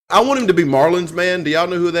I want him to be Marlins man. Do y'all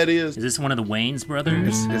know who that is? Is this one of the Wayans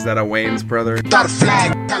brothers? Is that a Wayans brother? Throw the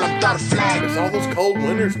flag. Tell him throw the flag. It's all those cold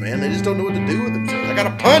winters, man. They just don't know what to do with themselves. I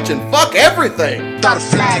gotta punch and fuck everything. Throw the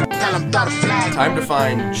flag. Tell him throw the flag. Time to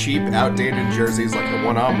find cheap, outdated jerseys like the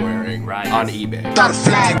one I'm wearing on eBay. Throw the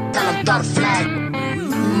flag. Tell him throw the flag.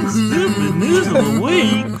 Stupid news of the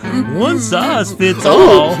week. One size fits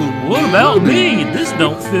all. What about me? This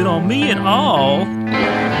don't fit on me at all.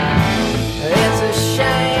 It's a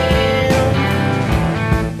shame.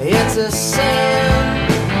 It's a sin.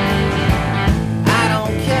 I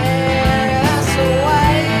don't care. That's the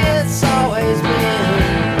way it's always been.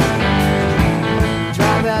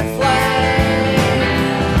 Drop that flag.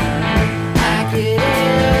 Pack it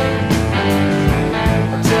in.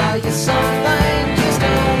 I'll tell you something.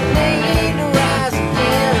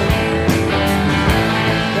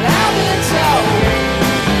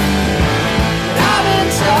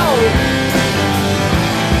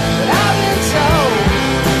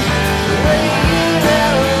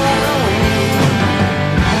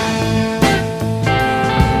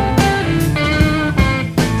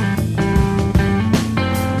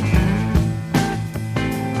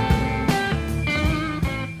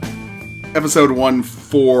 Episode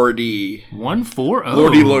 140.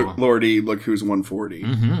 140? Lordy, look who's 140.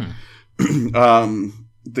 Mm-hmm.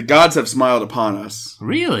 The gods have smiled upon us.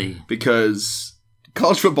 Really? Because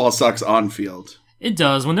college football sucks on field. It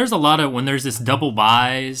does. When there's this double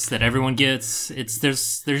buys that everyone gets,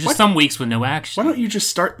 there's just some weeks with no action. Why don't you just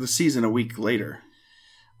start the season a week later?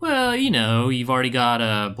 Well, you've already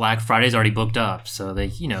got Black Friday's already booked up, so they're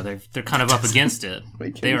kind of up against it.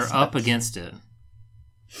 They are up against it.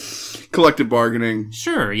 Collective bargaining.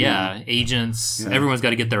 Sure, yeah. Agents. Yeah. Everyone's got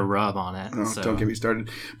to get their rub on it. Oh, so. Don't get me started.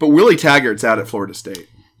 But Willie Taggart's out at Florida State.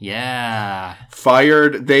 Yeah.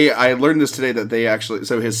 Fired. I learned this today that they actually,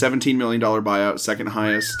 so his $17 million buyout, second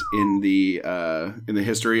highest in the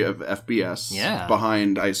history of FBS. Yeah.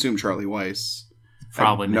 Behind, I assume, Charlie Weiss.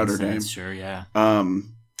 Probably Notre Dame. Sure, yeah.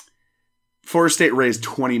 Florida State raised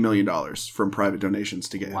 $20 million from private donations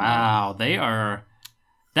to get him. Wow.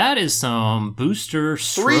 That is some booster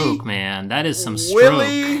stroke, man. That is some stroke.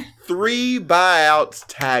 Willie, 3 buyouts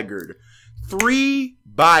Taggart. 3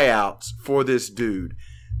 buyouts for this dude.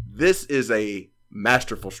 This is a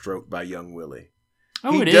masterful stroke by young Willie.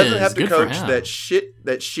 Oh, he it doesn't is. have to Good coach for him.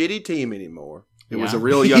 that shitty team anymore. It was a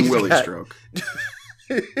real young Willie stroke.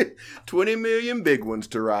 20 million big ones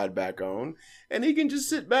to ride back on. And he can just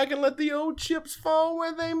sit back and let the old chips fall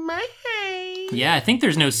where they may. Yeah, I think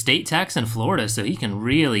there's no state tax in Florida, so he can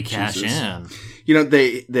really cash in.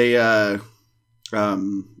 They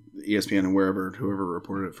ESPN and whoever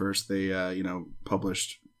reported it first, they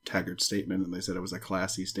published Taggart's statement, and they said it was a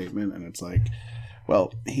classy statement, and it's like,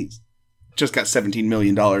 well, he's just got $17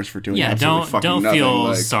 million for doing absolutely fucking nothing. Don't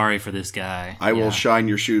feel sorry for this guy. I will shine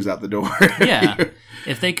your shoes out the door. Yeah.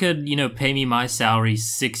 If they could, pay me my salary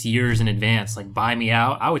 6 years in advance, like buy me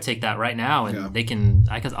out, I would take that right now, and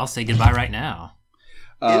I'll say goodbye right now.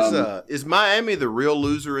 Is Miami the real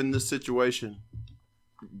loser in this situation?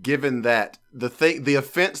 Given that the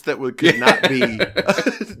offense that could not be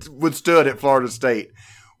withstood at Florida State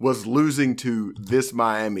was losing to this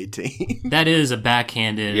Miami team. That is a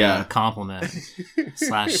backhanded compliment /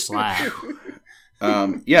 slap. It's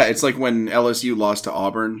like when LSU lost to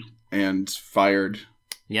Auburn and fired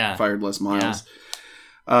Les Miles.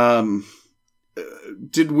 Yeah.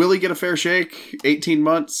 Did Willie get a fair shake? 18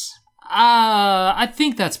 months? I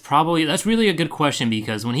think that's really a good question,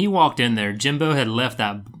 because when he walked in there, Jimbo had left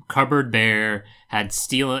that cupboard bare, had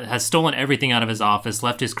stolen everything out of his office,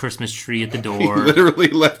 left his Christmas tree at the door. He literally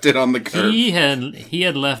left it on the curb. He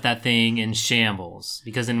had left that thing in shambles,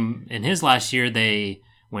 because in his last year they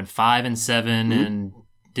went 5-7 and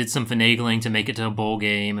did some finagling to make it to a bowl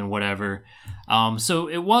game and whatever. So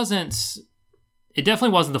it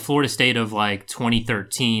definitely wasn't the Florida State of like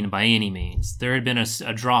 2013 by any means. There had been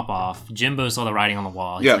a drop off. Jimbo saw the writing on the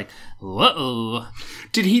wall. He's like, whoa.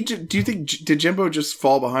 Do you think Jimbo just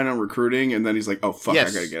fall behind on recruiting, and then he's like, oh fuck, I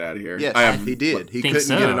gotta get out of here? Yes, he did. He couldn't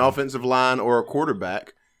get an offensive line or a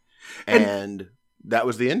quarterback, and that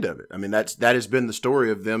was the end of it. I mean, that has been the story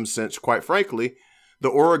of them since, quite frankly, the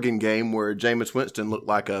Oregon game where Jameis Winston looked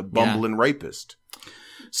like a bumbling rapist.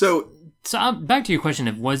 So back to your question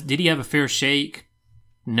of did he have a fair shake?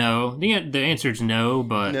 No. The answer is no,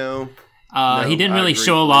 but no, he didn't really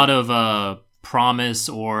show a lot of promise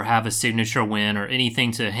or have a signature win or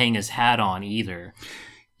anything to hang his hat on either.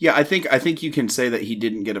 Yeah, I think you can say that he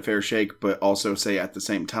didn't get a fair shake, but also say at the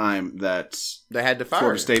same time that they had to fire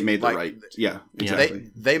Florida him. State made the right. Yeah, exactly.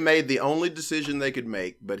 They made the only decision they could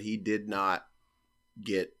make, but he did not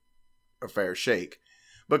get a fair shake.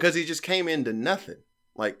 because he just came into nothing.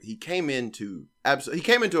 Like he came into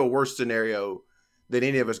a worse scenario than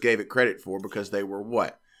any of us gave it credit for, because they were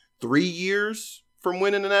 3 years from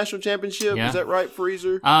winning the national championship? Yeah. Is that right,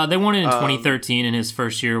 Freezer? They won it in 2013, and his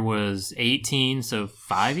first year was 18, so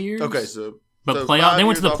 5 years. Okay, but playoff. They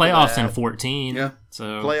went to the playoffs in 14. Yeah,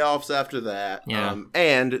 so playoffs after that. Yeah,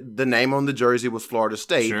 and the name on the jersey was Florida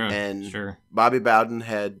State, and Bobby Bowden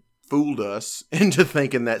had fooled us into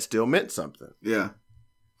thinking that still meant something. Yeah.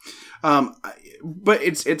 But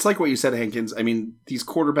it's like what you said, Hankins. I mean, these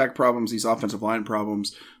quarterback problems, these offensive line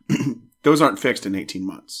problems, those aren't fixed in 18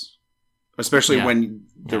 months. Especially when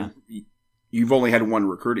you've only had one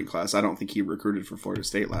recruiting class. I don't think he recruited for Florida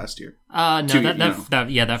State last year. No,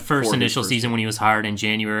 that first initial season when he was hired in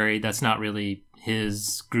January, that's not really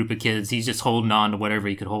his group of kids. He's just holding on to whatever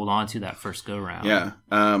he could hold on to that first go round. Yeah.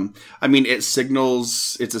 I mean, it's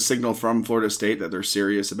a signal from Florida State that they're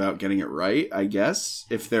serious about getting it right, I guess,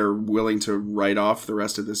 if they're willing to write off the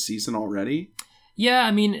rest of this season already. Yeah,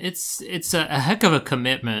 I mean, it's a heck of a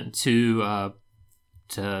commitment to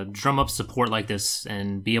drum up support like this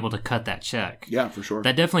and be able to cut that check. Yeah, for sure.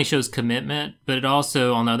 That definitely shows commitment, but it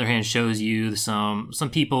also, on the other hand, shows you some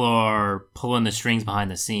people are pulling the strings behind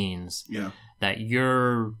the scenes. Yeah. That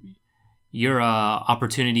your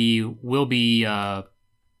opportunity will be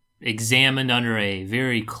examined under a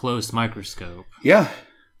very close microscope. Yeah.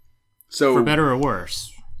 So for better or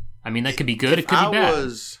worse. I mean, that could be good. It could be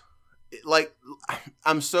bad.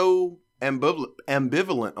 I'm so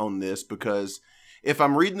ambivalent on this, because if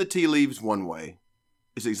I'm reading the tea leaves one way,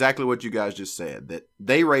 it's exactly what you guys just said, that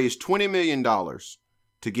they raised $20 million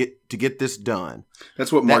to get this done.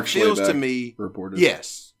 That's what Mark feels Schlebeck to me reported.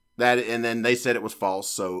 Yes. And then they said it was false,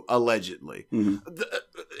 so allegedly. Mm-hmm.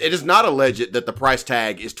 It is not alleged that the price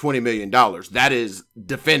tag is $20 million. That is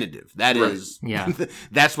definitive. That is,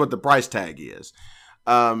 that's what the price tag is.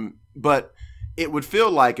 But it would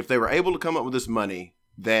feel like if they were able to come up with this money,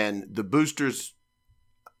 then the boosters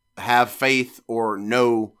have faith or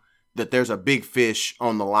know that there's a big fish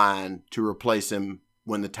on the line to replace him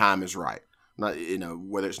when the time is right. Not,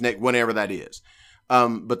 whether it's whenever that is.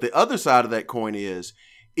 But the other side of that coin is,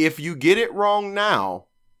 if you get it wrong now,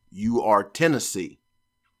 you are Tennessee.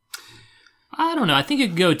 I don't know. I think it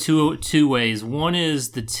could go two ways. One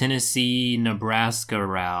is the Tennessee-Nebraska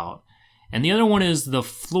route, and the other one is the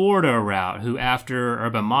Florida route, who after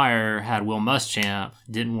Urban Meyer had Will Muschamp,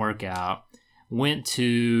 didn't work out, went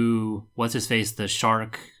to, what's-his-face, the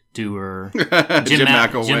shark doer, Jim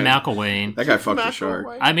McElwain. That guy fucked the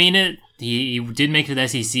shark. I mean, he did make it to the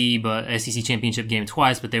SEC championship game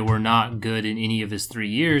twice, but they were not good in any of his 3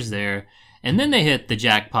 years there. And then they hit the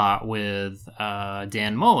jackpot with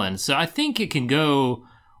Dan Mullen. So I think it can go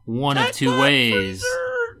one of two ways.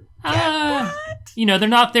 They're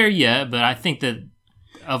not there yet, but I think that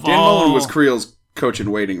Dan Mullen was Creel's coach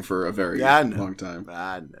in waiting for a very long time.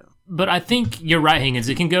 I know. But I think you're right, Higgins.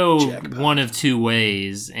 It can go one of two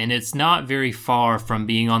ways, and it's not very far from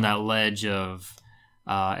being on that ledge of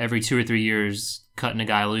every 2 or 3 years cutting a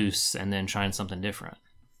guy loose and then trying something different,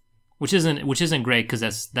 which isn't great,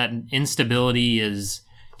 because that instability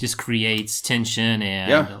just creates tension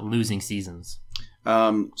and losing seasons.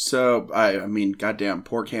 So I mean, goddamn,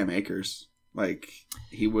 poor Cam Akers. Like,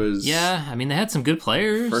 he was. Yeah, I mean, they had some good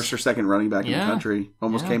players. First or second running back in the country.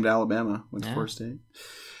 Almost came to Alabama. Went to Florida State.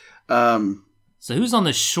 So who's on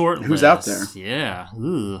the short list? Who's out there? Yeah.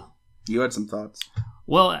 Ooh. You had some thoughts.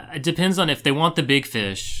 Well, it depends on if they want the big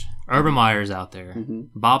fish. Urban Meyer's out there. Mm-hmm.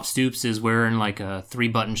 Bob Stoops is wearing like a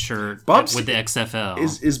 3-button shirt with the XFL.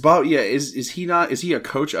 Is Bob? Yeah. Is he not? Is he a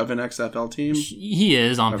coach of an XFL team? He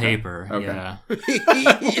is on paper. Okay. Yeah.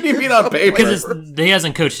 What do you mean on paper? Because he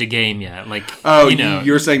hasn't coached a game yet. Like,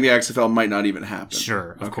 you're saying the XFL might not even happen.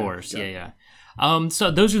 Sure, of course. Yeah. So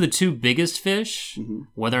those are the two biggest fish. Mm-hmm.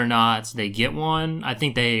 Whether or not they get one, I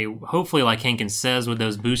think they hopefully, like Hankins says, with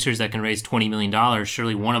those boosters that can raise $20 million,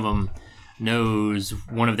 surely one of them knows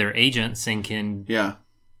one of their agents and can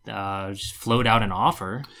just float out an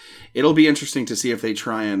offer. It'll be interesting to see if they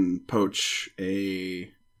try and poach if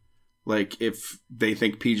they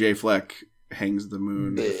think PJ Fleck hangs the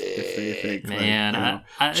moon. If they think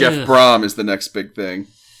Jeff Brom is the next big thing.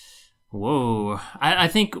 Whoa. I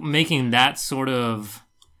think making that sort of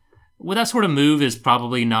move is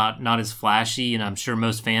probably not as flashy, and I'm sure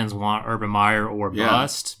most fans want Urban Meyer or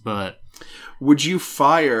bust, but would you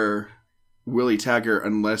fire Willie Taggart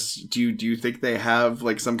unless do you think they have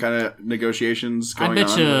like some kind of negotiations going on? I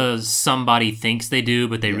bet you somebody thinks they do,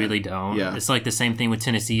 but they really don't. Yeah. It's like the same thing with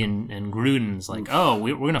Tennessee and Gruden's like,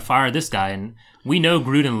 we're going to fire this guy, and we know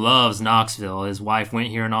Gruden loves Knoxville. His wife went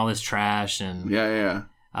here and all this trash, and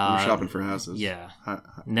We're shopping for houses. Yeah,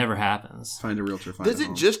 never happens. Find a realtor. Does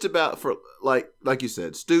it just about for like you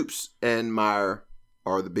said, Stoops and Meyer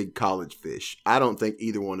are the big college fish. I don't think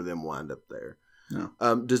either one of them wind up there. No.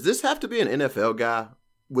 Does this have to be an NFL guy?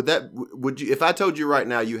 Would you if I told you right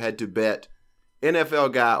now you had to bet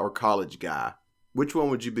NFL guy or college guy, which one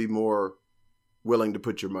would you be more willing to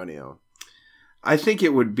put your money on? I think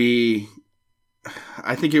it would be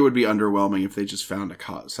underwhelming if they just found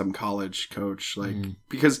some college coach,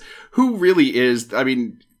 because who really is? I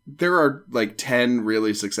mean, there are like 10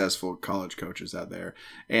 really successful college coaches out there,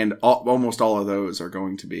 and almost all of those are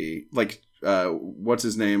going to be like, what's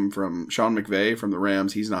his name from Sean McVay from the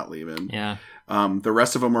Rams? He's not leaving. Yeah. The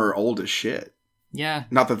rest of them are old as shit. Yeah.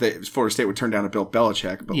 Not that Florida State would turn down a Bill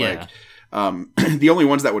Belichick, but the only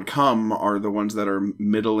ones that would come are the ones that are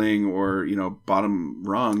middling or, bottom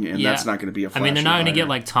rung, and that's not going to be a flashy they're not going to hire. get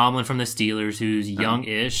like Tomlin from the Steelers, who's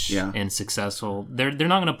young-ish and successful. They're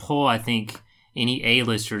not going to pull, I think, any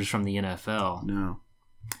A-listers from the NFL. No.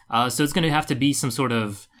 So it's going to have to be some sort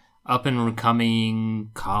of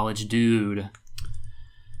up-and-coming college dude.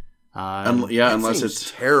 Unless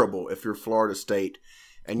it's terrible if you're Florida State.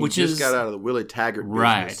 And you just got out of the Willie Taggart business.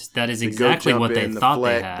 Right. That is exactly what they thought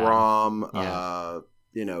they had. Brom,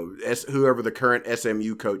 whoever the current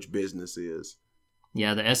SMU coach business is.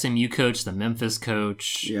 Yeah, the SMU coach, the Memphis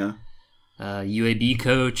coach, yeah, UAB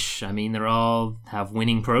coach. I mean, they're all have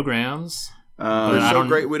winning programs. They're so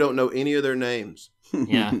great we don't know any of their names.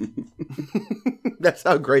 Yeah. That's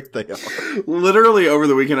how great they are. Literally over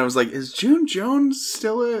the weekend, I was like, "Is June Jones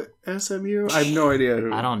still at SMU?" I have no idea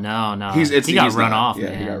who. I don't know. No, he got run off.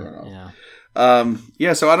 Yeah, man. he got run off.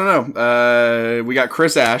 Yeah. So I don't know. We got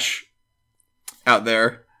Chris Ash out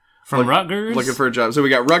there from Rutgers looking for a job. So we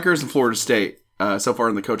got Rutgers and Florida State so far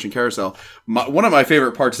in the coaching carousel. One of my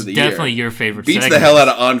favorite parts of the year. Definitely your favorite. Beats segment. the hell out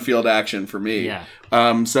of on-field action for me. Yeah.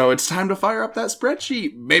 So it's time to fire up that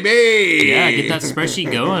spreadsheet, baby. Yeah, get that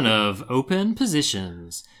spreadsheet going of open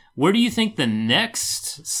positions. Where do you think the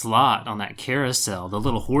next slot on that carousel, the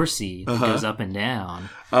little horsey that goes up and down,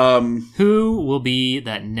 who will be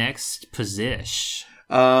that next position?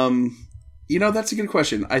 That's a good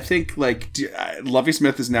question. I think Lovie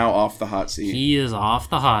Smith is now off the hot seat. He is off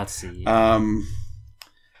the hot seat.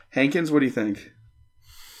 Hankins, what do you think?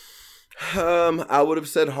 I would have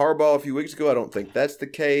said Harbaugh a few weeks ago. I don't think that's the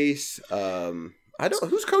case.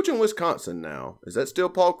 Who's coaching Wisconsin now? Is that still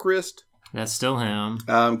Paul Chryst? That's still him.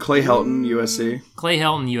 Clay Helton, USC. Clay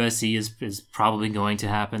Helton, USC is probably going to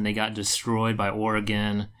happen. They got destroyed by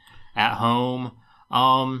Oregon at home.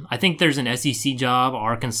 I think there's an SEC job,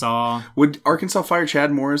 Arkansas. Would Arkansas fire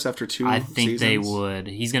Chad Morris after 2 seasons? I think they would.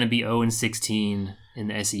 He's going to be 0-16 in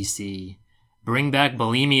the SEC. Bring back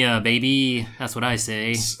bulimia, baby. That's what I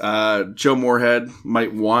say. Joe Moorhead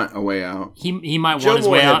might want a way out. He might want his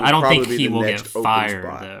way out. I don't think he will get fired,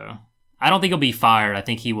 though. I don't think he'll be fired. I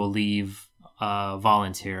think he will leave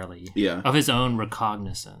voluntarily. Yeah. Of his own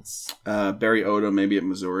recognizance. Barry Odom, maybe at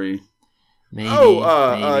Missouri. Maybe.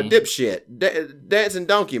 Dipshit. Dancing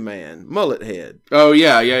Donkey Man. Mullet Head. Oh,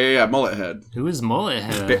 yeah. Mullet Head. Who is Mullet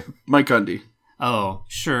Head? Mike Gundy. Oh,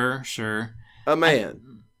 sure. A man.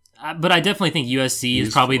 But I definitely think USC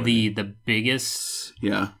is probably the biggest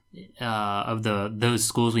of those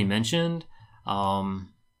schools we mentioned.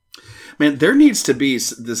 Man, there needs to be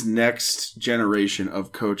this next generation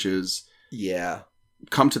of coaches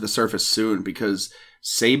come to the surface soon, because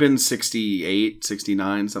Saban's 68,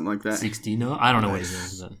 69, something like that. 60, no? I don't know what he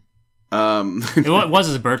is. But it was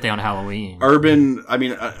his birthday on Halloween. Urban, I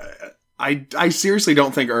mean, I seriously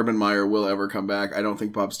don't think Urban Meyer will ever come back. I don't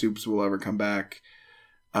think Bob Stoops will ever come back.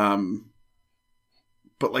 But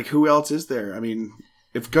who else is there? I mean,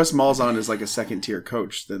 if Gus Malzahn is a second tier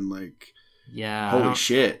coach, then holy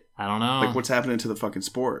shit. I don't know. What's happening to the fucking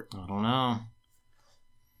sport? I don't know.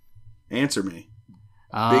 Answer me.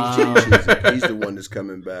 Big Gene Chizik. He's the one that's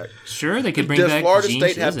coming back. Sure, they could bring back Does Florida Gene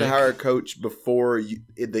State Chizik. have to hire a coach before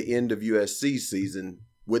the end of USC season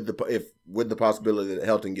with the possibility that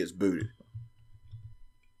Helton gets booted?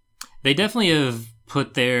 They definitely have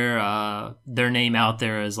put their name out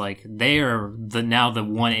there as they are the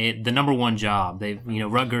number one job.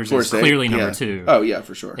 Rutgers is clearly number 2. Oh yeah,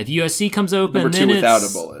 for sure. If USC comes open, number 2 without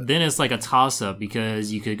a bullet. Then it's a toss up,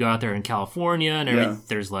 because you could go out there in California and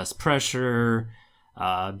there's less pressure,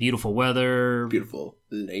 beautiful weather, beautiful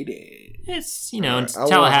lady. It's right.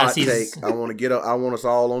 Tallahassee's. I want us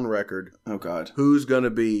all on record. Oh God, who's going to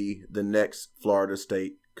be the next Florida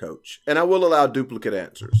State coach? And I will allow duplicate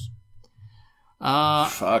answers.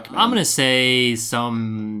 Fuck, man. I'm gonna say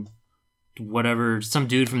some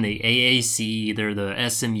dude from the AAC, either the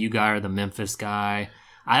SMU guy or the Memphis guy.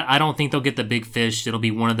 I don't think they'll get the big fish. It'll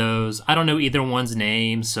be one of those. I don't know either one's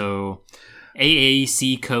name, so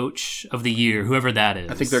AAC Coach of the Year, whoever that is.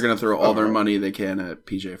 I think they're going to throw all their money they can at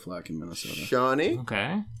PJ Fleck in Minnesota. Shawnee?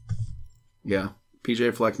 Okay. Yeah,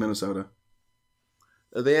 PJ Fleck, Minnesota.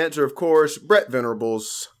 The answer, of course, Brett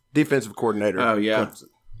Venables, defensive coordinator. Oh, yeah. Clemson.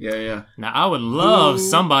 Yeah. Now, I would love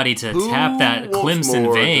somebody to tap that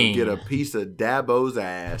Clemson vein. To get a piece of Dabo's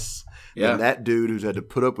ass. Yeah. And that dude who's had to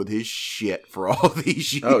put up with his shit for all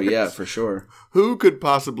these years. Oh, yeah, for sure. Who could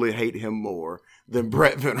possibly hate him more than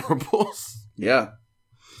Brett Venables? Yeah.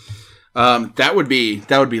 That would be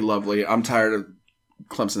lovely. I'm tired of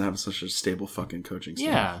Clemson having such a stable fucking coaching staff.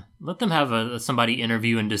 Yeah. Let them have somebody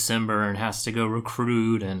interview in December and has to go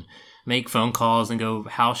recruit and make phone calls and go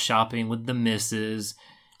house shopping with the missus.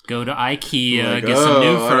 Go to IKEA, get some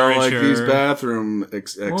new furniture. I don't like these bathroom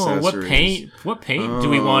accessories. What paint do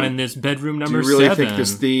we want in this bedroom number 7? Do you really think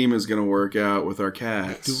this theme is going to work out with our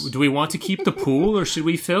cats? Do we want to keep the pool or should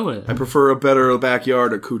we fill it? I prefer a better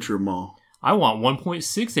backyard accoutrement. I want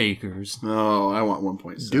 1.6 acres. Oh, I want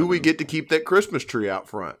 1.7. Do we get to keep that Christmas tree out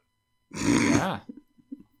front? Yeah.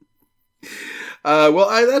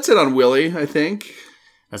 That's it on Willie, I think.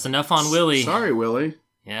 That's enough on Willie. Sorry, Willie.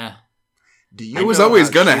 Yeah. Do you it was always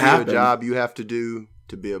going to happen. A job you have to do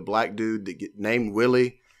to be a black dude that get named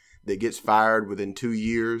Willie that gets fired within 2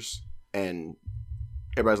 years, and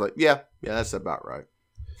everybody's like, "Yeah, that's about right."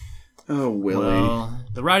 Oh, Willie. Well,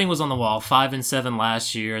 the writing was on the wall. 5-7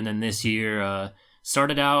 last year, and then this year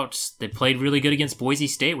started out. They played really good against Boise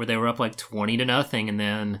State, where they were up like 20-0, and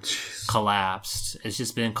then collapsed. It's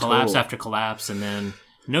just been collapse after collapse, and then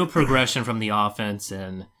no progression from the offense,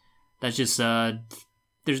 and that's just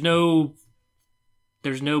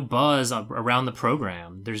there's no buzz around the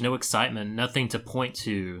program. There's no excitement, nothing to point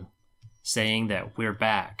to saying that we're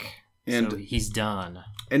back. And so he's done.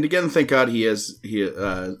 And again, thank God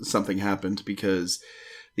something happened, because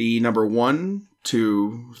the number 1,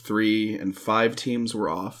 2, 3, and 5 teams were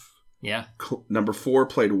off. Yeah. Number 4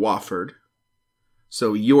 played Wofford.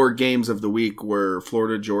 So your games of the week were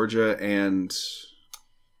Florida, Georgia, and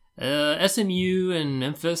SMU and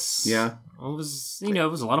Memphis. Yeah. It was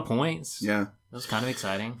a lot of points. Yeah. That was kind of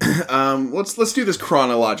exciting. Let's do this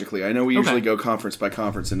chronologically. I know we usually go conference by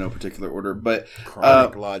conference in no particular order, but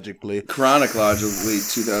chronologically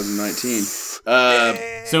 2019.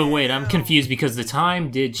 So wait, I'm confused because the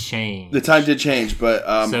time did change. The time did change, but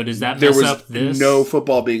so does that mess up this? There was no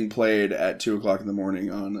football being played at 2:00 in the morning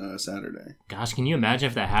on Saturday. Gosh, can you imagine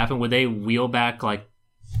if that happened? Would they wheel back like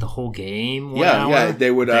the whole game? Yeah,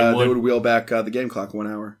 they would wheel back the game clock 1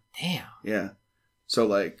 hour. Damn. Yeah. So,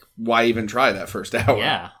 why even try that first hour?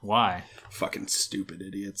 Yeah, why? Fucking stupid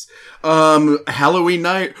idiots. Halloween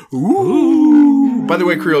night. Ooh. By the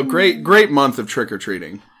way, Creel, great month of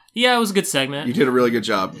trick-or-treating. Yeah, it was a good segment. You did a really good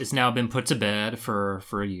job. It's now been put to bed for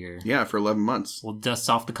a year. Yeah, for 11 months. We'll dust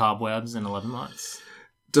off the cobwebs in 11 months.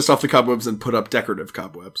 Dust off the cobwebs and put up decorative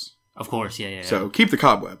cobwebs. Of course, yeah. So, keep the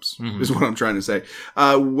cobwebs, is what I'm trying to say.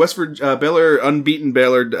 Unbeaten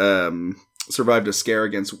Baylor survived a scare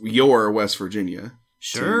against your West Virginia.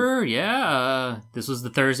 Sure, yeah. This was the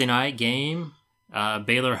Thursday night game.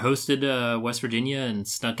 Baylor hosted West Virginia and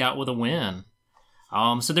snuck out with a win.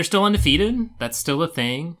 So they're still undefeated. That's still a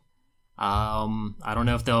thing. I don't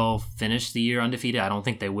know if they'll finish the year undefeated. I don't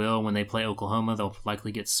think they will. When they play Oklahoma, they'll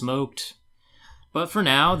likely get smoked. But for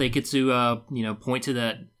now, they get to point to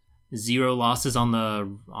that 0 losses on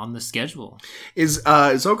the schedule. Is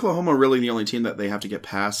Oklahoma really the only team that they have to get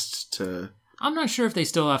past to? I'm not sure if they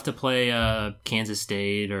still have to play Kansas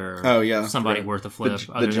State or somebody worth a flip.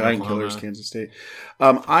 The Giant Killers, Kansas State.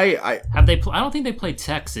 Have they? I don't think they played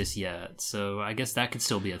Texas yet, so I guess that could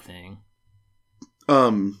still be a thing.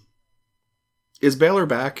 Is Baylor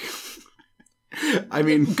back? I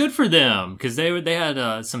mean, good for them, because they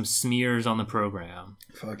had some smears on the program.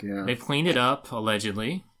 Fuck yeah, they've cleaned it up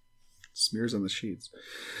allegedly. Smears on the sheets.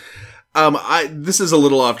 This is a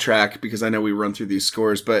little off track because I know we run through these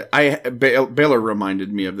scores, but Baylor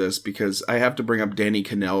reminded me of this because I have to bring up Danny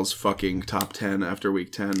Cannell's fucking top 10 after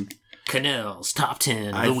week 10. Cannell's top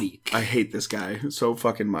 10 of the week. I hate this guy so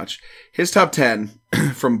fucking much. His top 10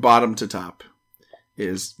 from bottom to top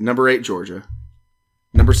is number 8 Georgia,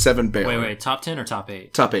 number 7 Baylor. Wait, top 10 or top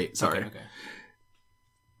 8? Top 8, sorry. Okay.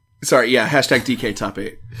 Sorry, yeah, hashtag DK top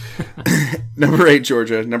 8. Number 8,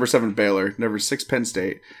 Georgia. Number 7, Baylor. Number 6, Penn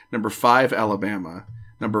State. Number 5, Alabama.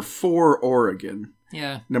 Number 4, Oregon.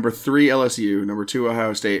 Yeah. Number 3, LSU. Number 2,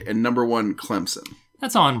 Ohio State. And number 1, Clemson.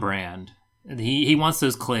 That's on brand. He wants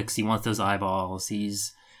those clicks. He wants those eyeballs.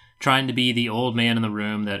 He's trying to be the old man in the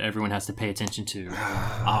room that everyone has to pay attention to.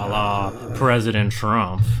 A la President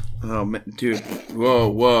Trump. Oh, man, dude.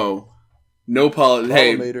 Whoa. No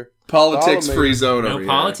politics-free zone over No here.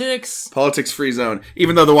 politics? Politics-free zone.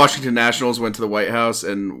 Even though the Washington Nationals went to the White House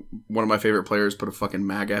and one of my favorite players put a fucking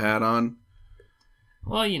MAGA hat on.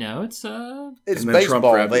 Well, it's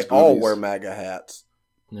baseball. They all wear MAGA hats.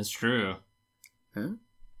 That's true. Huh?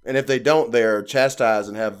 And if they don't, they're chastised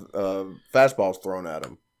and have fastballs thrown at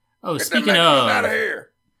them. Oh, Get out of here.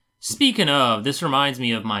 Speaking of, this reminds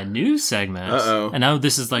me of my news segment. Uh-oh. I know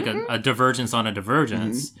this is like a divergence on a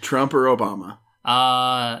divergence. Mm-hmm. Trump or Obama?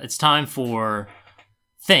 It's time for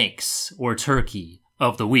Thanks or Turkey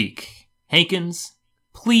of the Week. Hankins,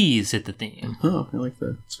 please hit the theme. Oh, I like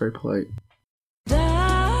that. It's very polite.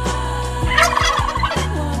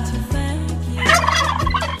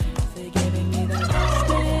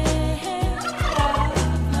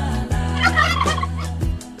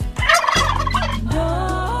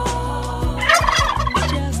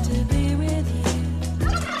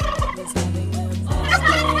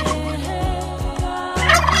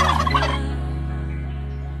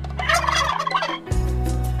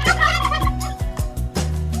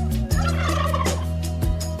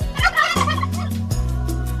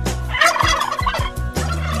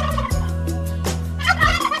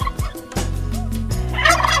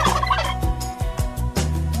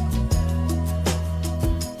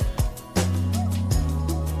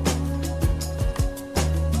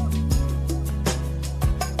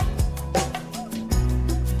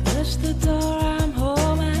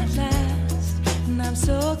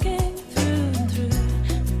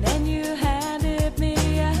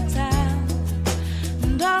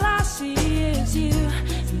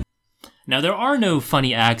 Now, there are no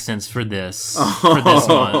funny accents for this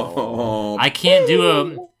one. I can't do a...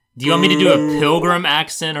 Do you want me to do a Pilgrim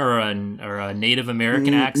accent or a Native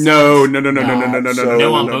American accent? No.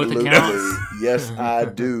 No on both accounts? Yes, I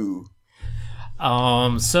do.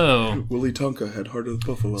 So... Willie Tonka had Heart of the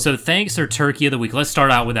Buffalo. So, thanks or turkey of the week. Let's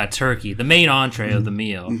start out with that turkey, the main entree of the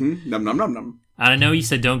meal. Mm-hmm. Nom, nom, nom, nom. I know you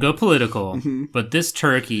said don't go political, but this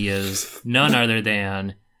turkey is none other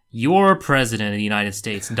than... your president of the United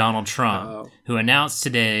States, Donald Trump, who announced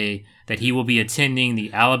today that he will be attending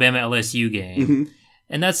the Alabama LSU game. Mm-hmm.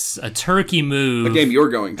 And that's a turkey move. A game you're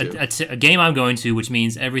going to. A game I'm going to, which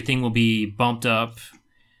means everything will be bumped up.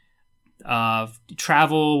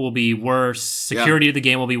 Travel will be worse. Security of the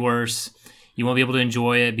game will be worse. You won't be able to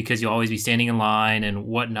enjoy it because you'll always be standing in line and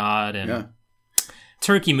whatnot. And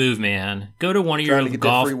turkey move, man. Go to one of your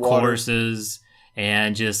golf courses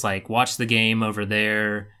and just watch the game over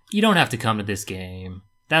there. You don't have to come to this game.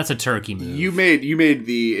 That's a turkey move. You made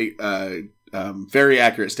the very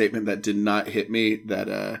accurate statement that did not hit me.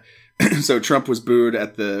 That so Trump was booed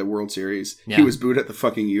at the World Series. Yeah. He was booed at the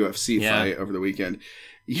fucking UFC fight over the weekend.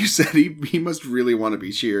 You said he must really want to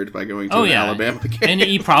be cheered by going to an Alabama game. And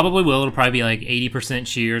he probably will. It'll probably be 80%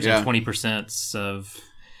 cheers and 20% of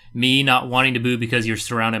me not wanting to boo because you're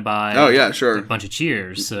surrounded by a bunch of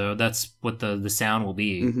cheers. So that's what the sound will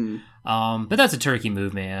be. Mm-hmm. But that's a turkey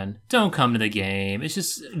move, man. Don't come to the game. It's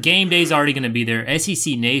just game day's already going to be there.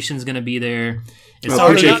 SEC Nation's going to be there. It's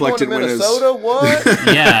already not going to Minnesota. What?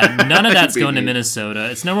 Yeah, none of that's going to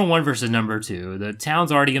Minnesota. It's number 1 versus number 2. The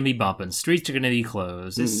town's already going to be bumping. Streets are going to be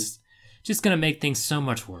closed. It's just going to make things so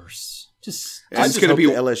much worse. I just hope the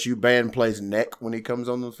LSU band plays neck when he comes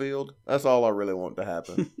on the field. That's all I really want to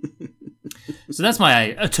happen. So that's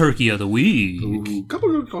my turkey of the week.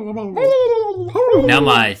 Now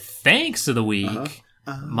my thanks of the week.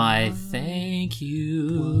 My thank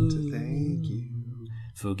you.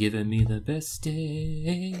 For giving me the best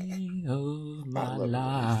day of my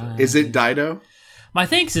life. Is it Dido? My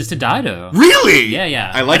thanks is to Dido. Really?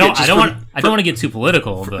 Yeah. I like it. I don't want to get too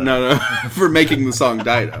political, but no, for making the song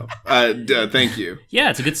Dido. Thank you.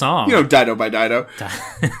 Yeah, it's a good song. Dido by Dido.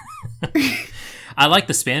 I like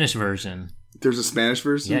the Spanish version. There's a Spanish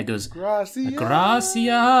version? Yeah, it goes Gracias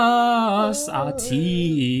a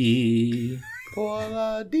ti.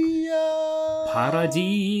 Para dia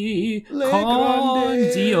con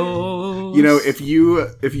Dios.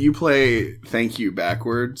 If you play thank you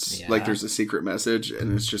backwards, there's a secret message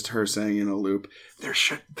and it's just her saying in a loop, there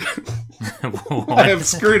should I have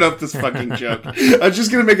screwed up this fucking joke. I was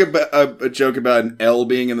just going to make a joke about an L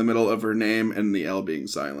being in the middle of her name and the L being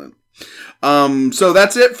silent. So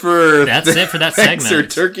that's it for that segment. Or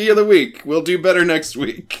turkey of the week. We'll do better next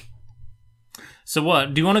week. So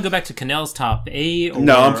what? Do you want to go back to Cannell's top 8?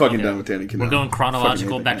 No, I'm fucking done with Danny Cannell. We're going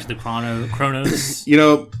chronological back to the Chronos.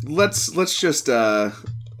 Let's just man,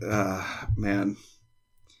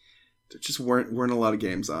 there just weren't a lot of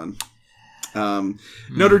games on.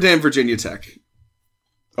 Notre Dame, Virginia Tech.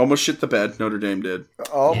 Almost shit the bed. Notre Dame did.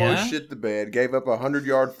 Almost shit the bed. Gave up a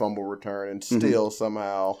 100-yard fumble return and still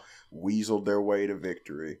somehow weaseled their way to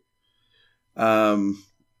victory. Brian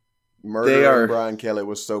Kelly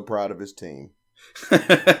was so proud of his team.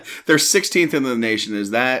 They're 16th in the nation.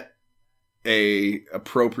 Is that a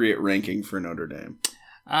appropriate ranking for Notre Dame?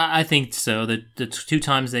 I think so. The 2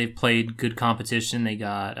 times they've played good competition, they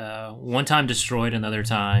got one time destroyed, another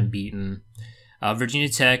time beaten. Virginia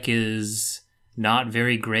Tech is not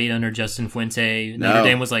very great under Justin Fuente. Notre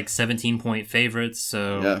Dame was like 17-point favorites,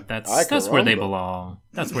 so that's where they belong.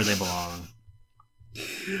 That's where they belong.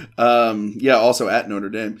 Also at Notre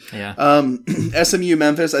Dame. Yeah. SMU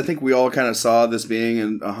Memphis, I think we all kind of saw this being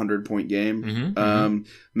a 100-point game.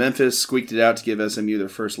 Memphis squeaked it out to give SMU their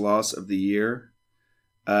first loss of the year.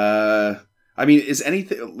 Is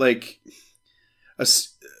anything like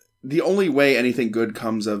the only way anything good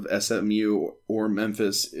comes of SMU or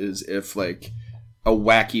Memphis is if like a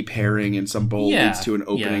wacky pairing in some bowl leads to an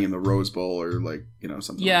opening in the Rose Bowl or like,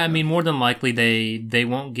 something. Yeah, like I mean, more than likely they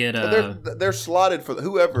won't get they're slotted for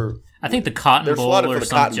whoever. I think the Cotton Bowl or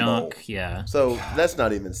some junk. Bowl. Yeah. So that's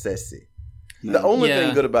not even sexy. No. The only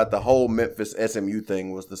thing good about the whole Memphis SMU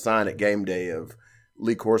thing was the sign at game day of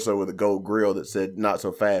Lee Corso with a gold grill that said "Not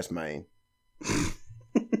so fast, man," because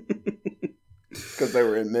they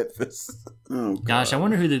were in Memphis. Oh, gosh, I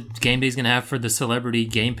wonder who the game day is going to have for the celebrity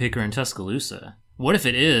game picker in Tuscaloosa. What if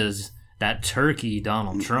it is that turkey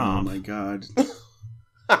Donald Trump? Oh my God,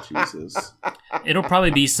 Jesus! It'll probably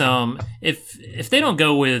be some. If they don't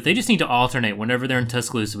go with, they just need to alternate whenever they're in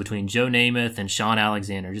Tuscaloosa between Joe Namath and Sean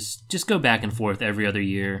Alexander. Just go back and forth every other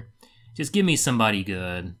year. Just give me somebody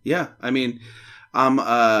good. Yeah, I mean.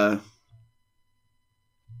 I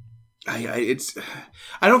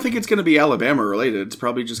don't think it's going to be Alabama related. It's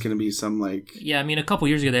probably just going to be some like. Yeah, I mean, a couple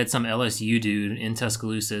years ago they had some LSU dude in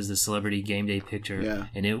Tuscaloosa as the celebrity game day picture,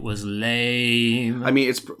 and it was lame. I mean,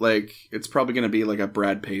 it's probably going to be like a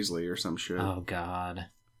Brad Paisley or some shit. Oh God,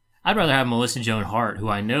 I'd rather have Melissa Joan Hart, who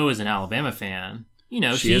I know is an Alabama fan.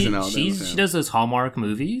 She is an Alabama fan. She does those Hallmark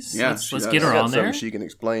movies. Yeah, let's get her on there. She can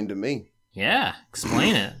explain to me. Yeah,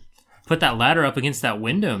 explain it. Put that ladder up against that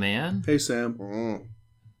window, man. Hey, Sam.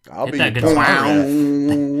 I'll hit be that guitar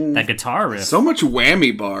riff. That guitar riff. So much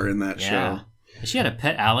whammy bar in that show. She had a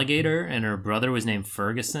pet alligator, and her brother was named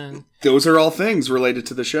Ferguson. Those are all things related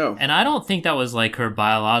to the show. And I don't think that was like her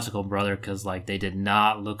biological brother, because like they did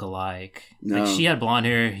not look alike. No. Like she had blonde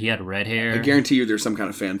hair, he had red hair. I guarantee you, there's some kind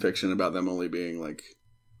of fan fiction about them only being like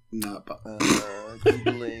not.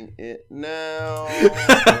 Googling it now.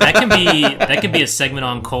 That can be a segment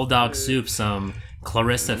on Cold Dog Soup. Some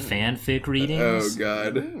Clarissa fanfic readings. Oh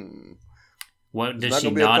God. What does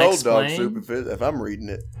she not explain? It's not going to be a Cold Dog Soup if I'm reading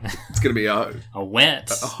it. It's going to be a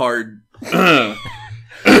wet, a hard. Can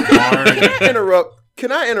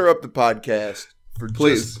I interrupt the podcast for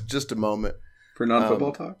just a moment for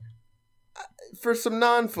non-football talk? For some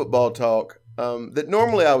non-football talk. That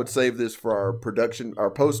normally I would save this for our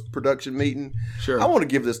post-production meeting. Sure. I want to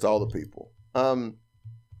give this to all the people. My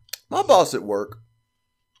boss at work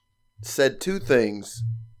said 2 things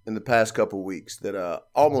in the past couple of weeks that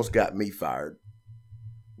almost got me fired.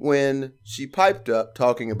 When she piped up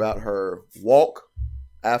talking about her walk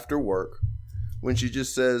after work, when she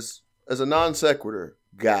just says, as a non sequitur,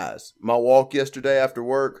 guys, my walk yesterday after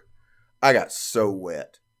work, I got so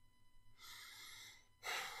wet.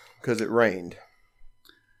 Because it rained.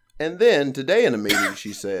 And then today in a meeting,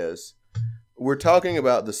 she says, we're talking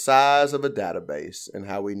about the size of a database and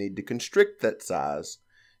how we need to constrict that size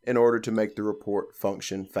in order to make the report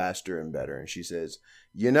function faster and better. And she says,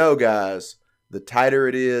 guys, the tighter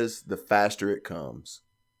it is, the faster it comes.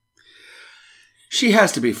 She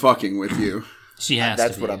has to be fucking with you. She has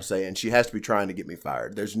That's to what be. I'm saying. She has to be trying to get me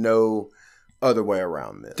fired. There's no other way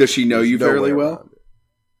around this. Does she know you fairly well?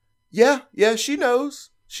 Yeah, she knows.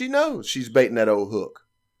 She knows. She's baiting that old hook.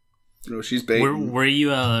 No, she's baiting. Were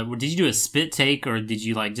you? Did you do a spit take, or did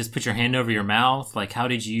you like just put your hand over your mouth? Like, how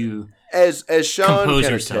did you? As Sean can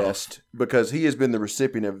yourself? attest, because he has been the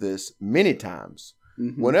recipient of this many times.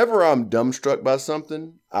 Mm-hmm. Whenever I'm dumbstruck by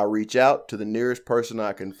something, I reach out to the nearest person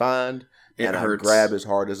I can find, and I grab as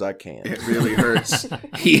hard as I can. It really hurts.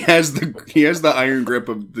 He has the iron grip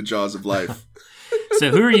of the jaws of life. So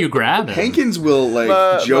who are you grabbing? Hankins will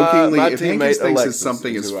jokingly, my if Hankins thinks Alexis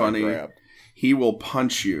something is funny, he will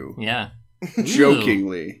punch you. Yeah.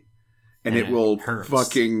 Jokingly. And it will hurts.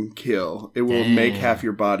 Fucking kill. It will make half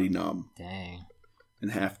your body numb. Dang.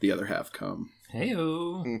 And half the other half come.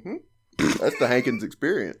 Hey-o. Mm-hmm. That's the Hankins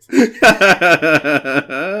experience.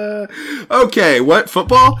 Okay, what?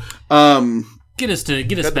 Football? Get us back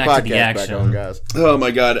to the podcast action. back on, guys. Oh my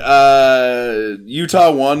God!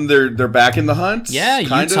 Utah won. They're back in the hunt. Yeah,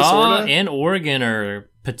 kinda, Utah sorta. and Oregon are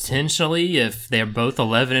potentially, if they're both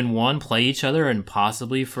 11-1, play each other and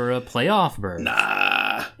possibly for a playoff berth.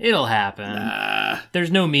 Nah, it'll happen.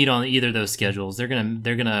 There's no meat on either of those schedules. They're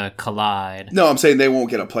gonna collide. No, I'm saying they won't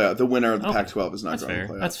get a playoff. The winner of the Pac-12 is not going to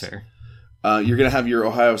the playoffs. That's fair. You're going to have your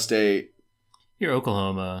Ohio State. Your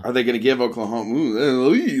Oklahoma. Are they going to give Oklahoma?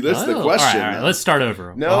 Ooh, that's the question. All right, let's start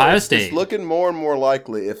over. No, Ohio it's State. looking more and more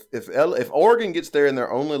likely. If Oregon gets there and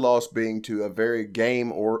their only loss being to a very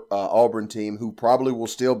game or Auburn team who probably will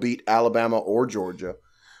still beat Alabama or Georgia,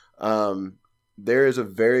 there is a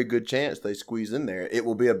very good chance they squeeze in there. It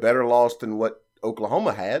will be a better loss than what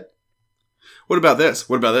Oklahoma had. What about this?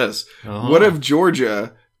 Uh-huh. What if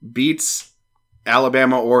Georgia beats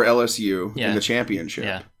Alabama or LSU in the championship?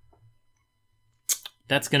 Yeah.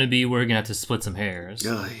 That's going to be where we're going to have to split some hairs.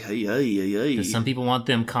 Because some people want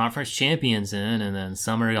them conference champions in, and then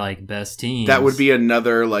some are like best teams. That would be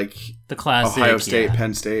another the classic Ohio State,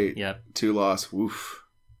 Penn State. Yep. 2-loss. Woof.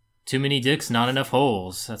 Too many dicks, not enough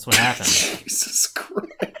holes. That's what happened. Jesus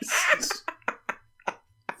Christ.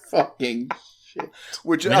 Fucking shit.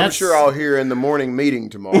 Which I'm sure I'll hear in the morning meeting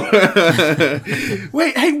tomorrow.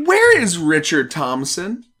 Wait, hey, where is Richard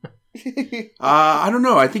Thompson? I don't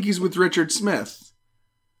know. I think he's with Richard Smith.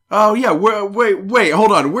 Oh, yeah. Wait,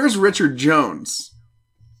 hold on. Where's Richard Jones?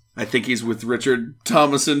 I think he's with Richard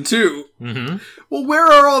Thomason, too. Mm-hmm. Well, where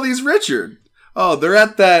are all these Richard? Oh, they're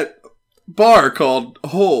at that bar called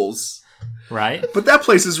Holes. Right. But that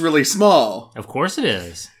place is really small. Of course it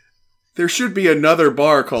is. There should be another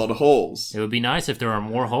bar called Holes. It would be nice if there are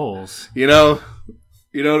more holes. You know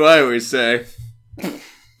what I always say?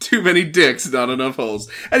 Too many dicks, not enough holes.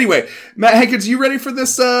 Anyway, Matt Hankins, you ready for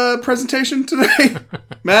this presentation today?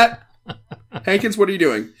 Matt Hankins, what are you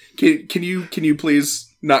doing? Can you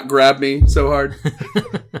please not grab me so hard?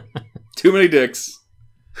 Too many dicks,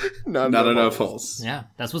 not enough holes. Yeah,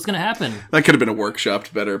 that's what's gonna happen. That could have been a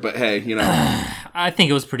workshopped better, but hey, I think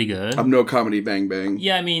it was pretty good. I'm no comedy bang bang.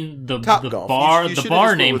 Yeah, I mean the Topgolf. bar You the should've bar just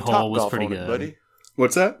went named with hole was Topgolf pretty on it, good. buddy.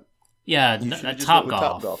 What's that? Yeah, You should've just Top went with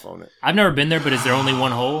Golf. Topgolf on it. I've never been there, but is there only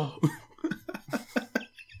one hole?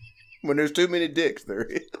 When there's too many dicks, there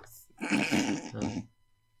is.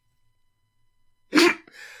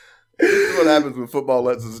 This is what happens when football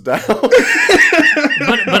lets us down.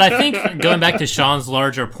 but I think going back to Sean's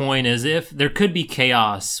larger point is if there could be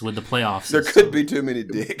chaos with the playoffs. There could be too many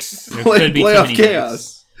dicks. There could be playoff too many chaos.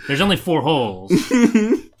 dicks. There's only 4 holes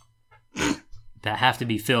that have to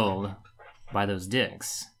be filled by those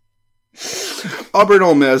dicks. Auburn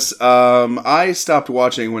Ole Miss. I stopped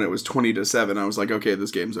watching when it was 20-7. I was like, okay,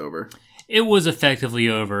 this game's over. It was effectively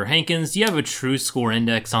over. Hankins, do you have a true score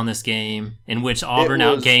index on this game in which Auburn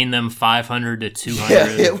outgained them 500 to 200? Yeah,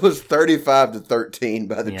 it was 35-13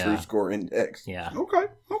 by the true score index. Yeah. Okay.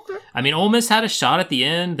 I mean, Ole Miss had a shot at the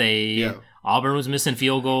end. Auburn was missing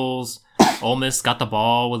field goals. Ole Miss got the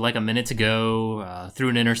ball with like a minute to go, threw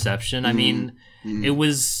an interception. I mean, it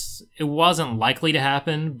wasn't likely to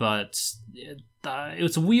happen, but it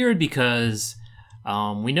was weird because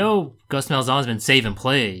we know Gus Malzahn's been saving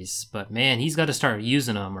plays, but man, he's got to start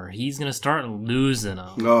using them or he's going to start losing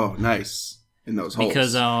them. Oh, nice. In those holes.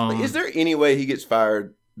 Because is there any way he gets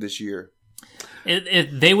fired this year?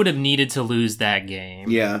 They would have needed to lose that game.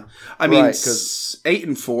 Yeah. I mean, Right,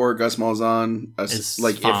 8-4, Gus Malzahn,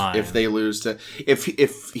 fine. if they lose to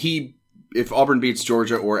if Auburn beats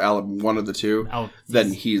Georgia or Alabama, one of the two,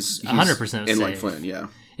 then he's 100% in safe. like Flynn, yeah.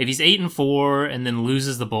 If he's 8-4 and then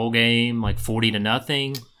loses the bowl game like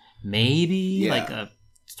 40-0, maybe like a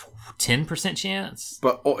 10% chance.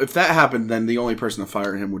 But if that happened, then the only person to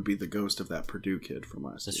fire him would be the ghost of that Purdue kid from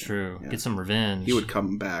last year. That's true. Yeah. Get some revenge. He would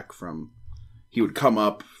come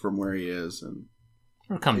up from where he is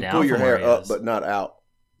or come down. Pull your from where hair he up, is. but not out.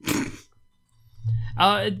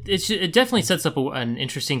 It definitely sets up an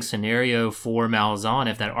interesting scenario for Malzahn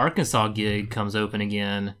if that Arkansas gig comes open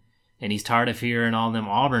again, and he's tired of hearing all them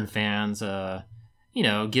Auburn fans,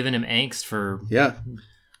 giving him angst for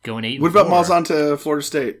going 8-4. What about Malzahn to Florida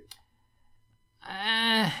State?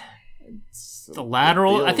 It's the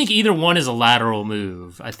lateral. I think either one is a lateral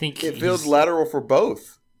move. I think it feels lateral for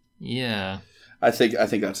both. Yeah, I think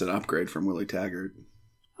that's an upgrade from Willie Taggart.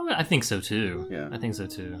 I think so too. Yeah, I think so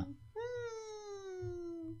too.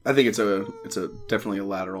 I think it's definitely a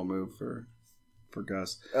lateral move for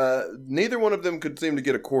Gus. Neither one of them could seem to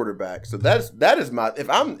get a quarterback, so that is my.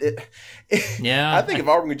 I think if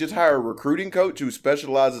Auburn could just hire a recruiting coach who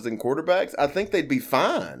specializes in quarterbacks, I think they'd be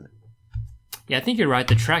fine. Yeah, I think you're right.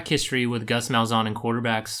 The track history with Gus Malzahn and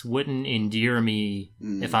quarterbacks wouldn't endear me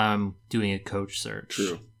if I'm doing a coach search.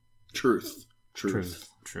 Truth.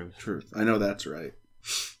 I know that's right.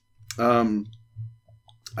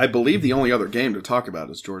 I believe the only other game to talk about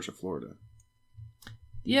is Georgia, Florida.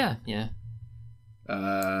 Yeah.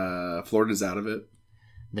 Florida's out of it.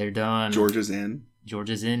 They're done. Georgia's in,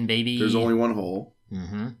 baby. There's only one hole.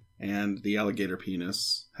 Mm-hmm. And the alligator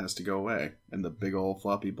penis has to go away. And the big old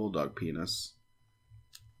floppy bulldog penis.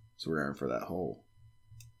 So we're in for that hole.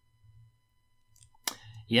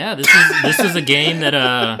 Yeah, this is a game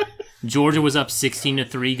that Georgia was up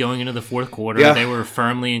 16-3 going into the fourth quarter. Yeah. They were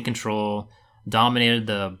firmly in control, dominated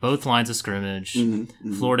both lines of scrimmage.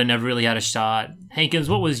 Mm-hmm. Florida never really had a shot. Hankins,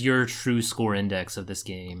 what was your true score index of this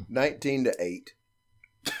game? 19-8.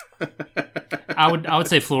 I would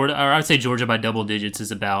say Florida, or I would say Georgia by double digits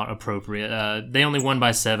is about appropriate. They only won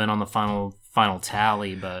by 7 on the final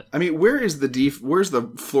tally, but I mean, where's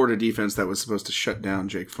the Florida defense that was supposed to shut down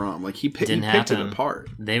Jake Fromm? Like he picked it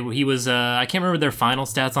apart. He was I can't remember their final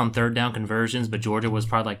stats on third down conversions, but Georgia was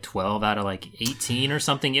probably like 12 out of like 18 or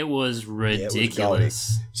something. It was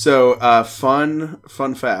ridiculous. So fun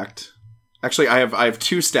fact. Actually, I have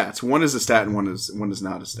 2 stats. One is a stat, and one is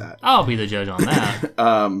not a stat. I'll be the judge on that.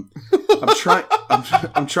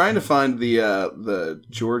 I'm trying to find the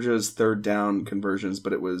Georgia's third down conversions,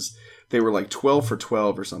 but they were like 12 for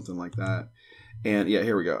 12 or something like that. And yeah,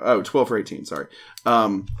 here we go. Oh, 12 for 18. Sorry.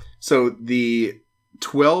 So the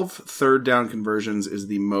 12 third down conversions is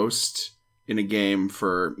the most in a game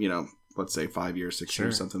for let's say 5 years, 6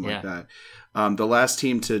 years, something like that. The last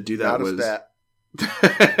team to do that was.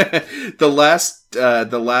 the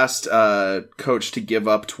last coach to give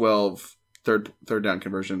up 12 third down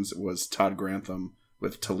conversions was Todd Grantham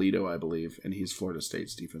with Toledo, I believe, and he's Florida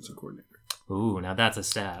State's defensive coordinator. Ooh, now that's a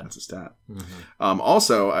stat. Mm-hmm.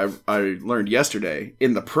 Also, I learned yesterday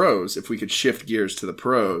in the pros, if we could shift gears to the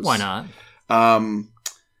pros. Why not?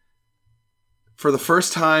 For the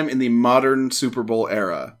first time in the modern Super Bowl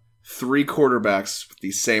era, 3 quarterbacks with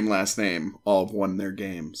the same last name all won their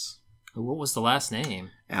games. What was the last name?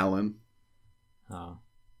 Allen. Oh.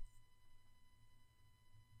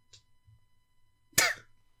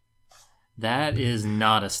 That is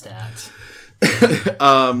not a stat.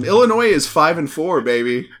 Illinois is 5-4,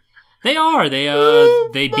 baby. They are. They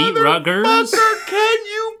beat Rutgers. Can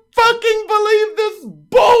you fucking believe this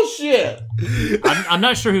bullshit? I'm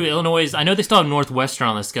not sure who Illinois is. I know they still have Northwestern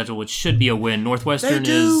on the schedule, which should be a win. Northwestern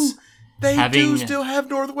is. They do still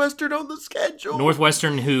have Northwestern on the schedule.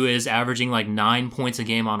 Northwestern, who is averaging like 9 points a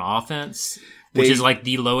game on offense, which is like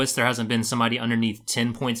the lowest. There hasn't been somebody underneath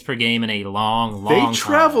 10 points per game in a long time. They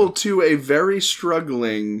travel to a very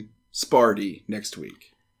struggling Sparty next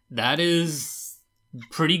week. That is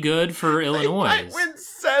pretty good for Illinois. They might win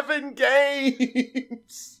 7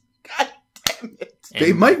 games. God damn it.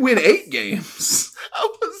 They might win 8 games. I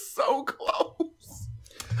was so close.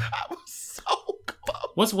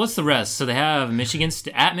 What's the rest? So they have at Michigan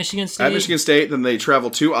State. At Michigan State, then they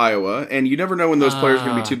travel to Iowa, and you never know when those players are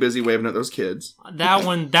going to be too busy waving at those kids. That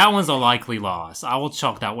one's a likely loss. I will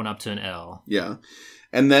chalk that one up to an L. Yeah,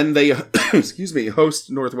 and then they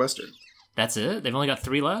host Northwestern. That's it. They've only got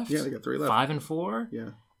 3 left. Yeah, they got 3 left. 5-4. Yeah,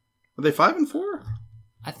 are they 5-4?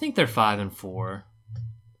 I think they're 5-4.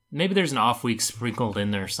 Maybe there's an off week sprinkled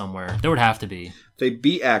in there somewhere. There would have to be. They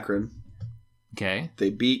beat Akron. Okay. They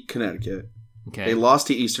beat Connecticut. Okay. They lost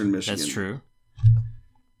to Eastern Michigan. That's true.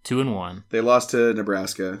 2-1. They lost to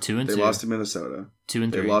Nebraska. 2-2. They lost to Minnesota.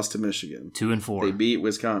 2-3. They lost to Michigan. 2-4. They beat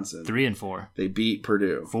Wisconsin. 3-4. They beat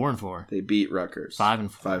Purdue. 4-4. They beat Rutgers.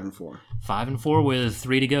 5-4. 5-4 with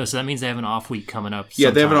 3 to go. So that means they have an off week coming up.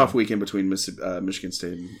 Yeah, they have an off week in between Michigan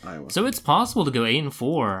State and Iowa. So it's possible to go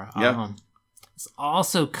 8-4. Yeah. It's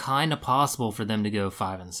also kind of possible for them to go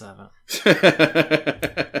 5-7.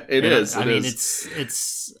 It is. I mean,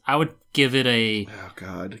 it's. I would give it a. Oh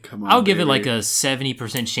God, come on! I'll give it like a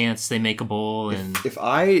 70% chance they make a bowl. And if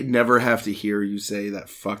I never have to hear you say that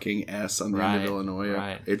fucking S on the end of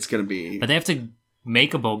Illinois, it's gonna be. But they have to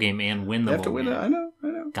make a bowl game and win the bowl game. They have to win it. I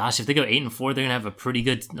know. Gosh, if they go 8-4, they're gonna have a pretty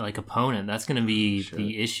good opponent. That's gonna be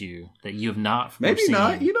the issue that you have not. Maybe foreseen.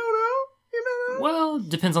 not. You don't know. Well, it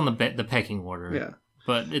depends on the pecking order. Yeah,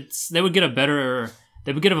 but they would get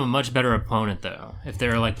a much better opponent though if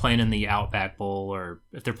they're like playing in the Outback Bowl or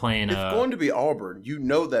if they're playing. It's going to be Auburn. You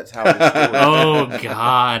know that's how. It's going. Oh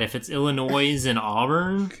God! If it's Illinois and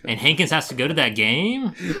Auburn and Hankins has to go to that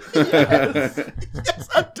game, yes,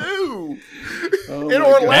 I do. Oh in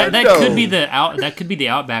Orlando, that could be the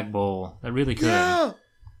Outback Bowl. That really could. Yeah,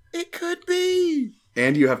 it could be.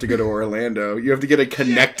 And you have to go to Orlando. You have to get a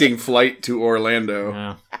connecting flight to Orlando.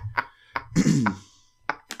 Yeah.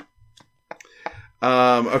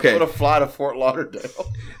 Okay. What a fly to Fort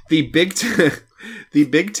Lauderdale. The Big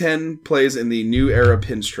Ten plays in the New Era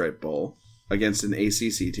Pinstripe Bowl against an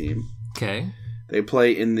ACC team. Okay. They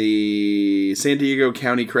play in the San Diego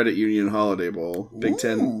County Credit Union Holiday Bowl. Big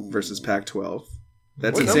Ten versus Pac-12.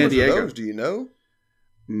 That's in San Diego. Those, do you know?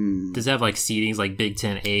 Does it have like seedings like Big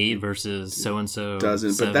Ten 8 versus so and so?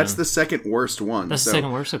 Doesn't, 7? but that's the second worst one. That's the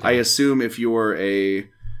second worst. Okay. I assume if you're a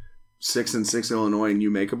 6-6 Illinois and you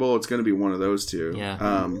make a bowl, it's going to be one of those two.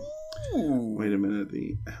 Yeah. Wait a minute.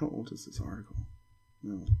 How old is this article?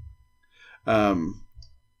 No.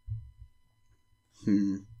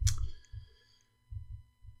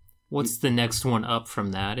 What's the next one up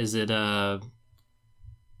from that? Is it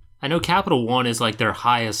I know Capital One is like their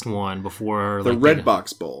highest one before the like, Red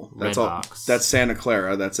Box Bowl. Red That's Box. That's Santa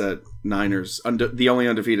Clara. That's at Niners, the only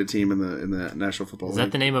undefeated team in the National Football League. Is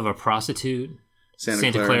that the name of a prostitute?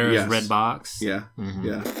 Santa Clara's yes. Red Box. Yeah, Mm-hmm.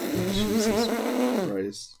 yeah. Jesus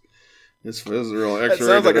Christ. This is real That X-rated.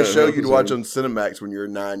 sounds like a show you'd watch on Cinemax when you're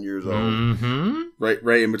 9 years old. Mm-hmm.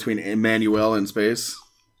 Right in between Emmanuel and space.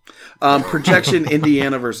 Projection: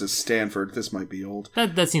 Indiana versus Stanford. This might be old.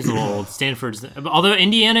 That seems a little old. Stanford's, although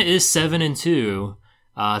Indiana is 7-2.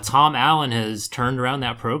 Tom Allen has turned around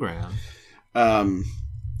that program.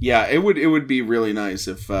 Yeah, it would be really nice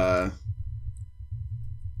if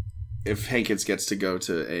Hankins gets to go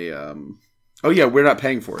to a. Oh yeah, we're not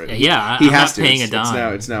paying for it. Yeah, he I'm has not to. paying a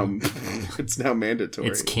dime. It's now it's now mandatory.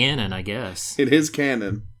 It's canon, I guess. It is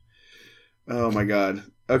canon. Oh my god.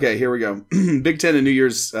 Okay, here we go. Big Ten and New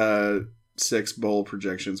Year's 6 bowl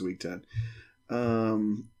projections, Week 10.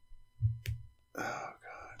 Oh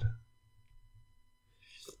god.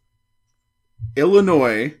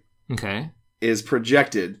 Illinois. Okay. Is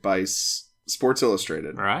projected by Sports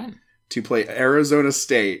Illustrated. All right. To play Arizona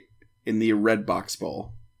State in the Red Box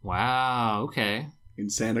Bowl. Wow. Okay. In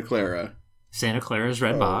Santa Clara. Santa Clara's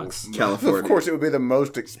Red Box. California. Of course, it would be the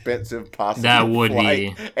most expensive possible that would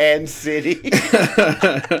flight be. and city.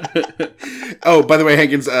 Oh, by the way,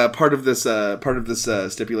 Hankins, part of this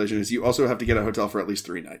stipulation is you also have to get a hotel for at least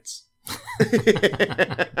 3 nights.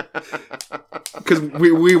 Because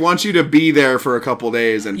we want you to be there for a couple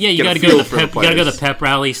days and you gotta go to the pep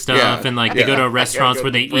rally stuff and like they go to restaurants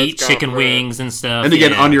where they eat chicken wings and stuff. And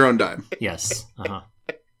again, on your own dime. Yes. 100%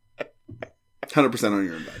 on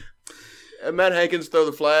your own dime. Matt Hankins throw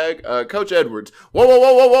the flag. Coach Edwards.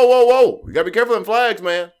 Whoa. You gotta be careful of them flags,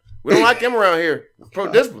 man. We don't like them around here.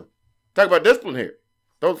 Pro discipline. Talk about discipline here.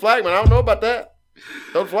 Throw the flag, man. I don't know about that.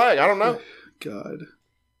 Throw the flag. I don't know. God.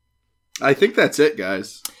 I think that's it,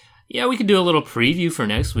 guys. Yeah, we could do a little preview for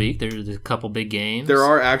next week. There's a couple big games. There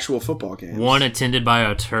are actual football games. One attended by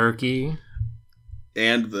a turkey.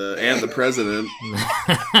 And the president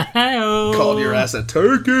called your ass a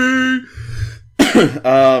turkey.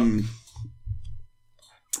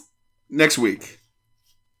 Next week.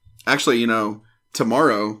 Actually,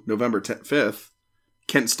 tomorrow, November 5th,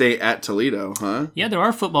 Kent State at Toledo, huh? Yeah, there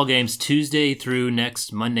are football games Tuesday through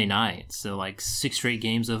next Monday night. So, 6 straight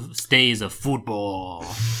days of football.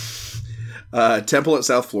 Temple at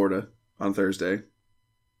South Florida on Thursday.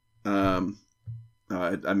 I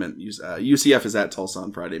meant UCF is at Tulsa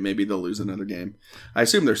on Friday. Maybe they'll lose another game. I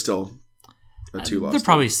assume they're still a 2-loss. They're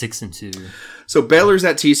probably 6-2. So Baylor's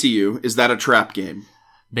at TCU. Is that a trap game?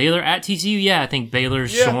 Baylor at TCU? Yeah, I think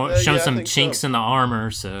Baylor's shown some chinks in the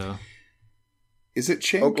armor. So is it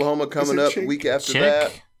chink? Oklahoma coming up the week after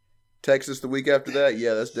that. Texas the week after that.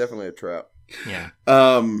 Yeah, that's definitely a trap. Yeah.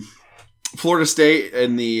 Florida State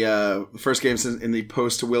in the first game in the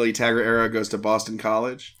post Willie Taggart era goes to Boston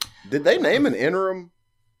College. Did they name an interim?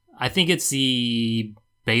 I think it's the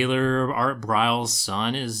Baylor. Art Briles'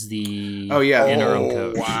 son is the interim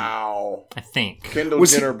coach. Wow. I think Kendall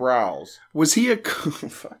Jenner Briles. Was he a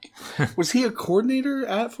was he a coordinator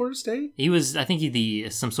at Florida State? He was. I think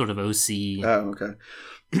he's some sort of OC. Oh, okay.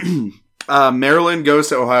 Maryland goes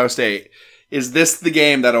to Ohio State. Is this the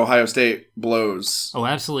game that Ohio State blows? Oh,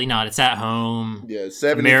 absolutely not. It's at home. Yeah,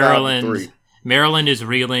 75-3. Maryland is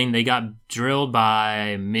reeling. They got drilled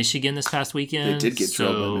by Michigan this past weekend. They did get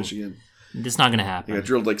drilled by Michigan. It's not going to happen. They got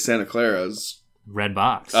drilled like Santa Clara's. Red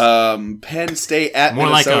box. Penn State at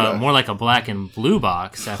Minnesota. More like a black and blue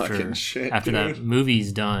box after dude. that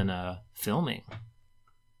movie's done filming.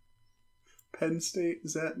 Penn State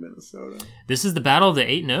is at Minnesota. This is the battle of the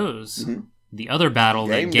 8-0s. Mm-hmm. The other battle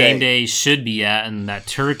that Game Day should be at, and that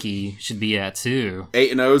Turkey should be at too.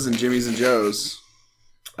 8-0s and Jimmy's and Joe's.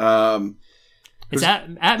 It's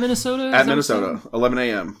at Minnesota. At Minnesota, 11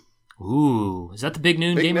 a.m. Ooh, is that the big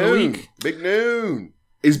noon game of the week? Big noon.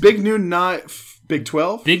 Is Big Noon not Big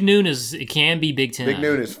 12? Big Noon can be Big 10. Big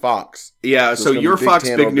Noon is Fox. Yeah, so your Fox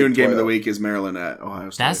 10 Big or Noon Big game of the 12. week is Maryland at Ohio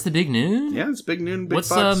State. That's the Big Noon? Yeah, it's Big Noon, Big What's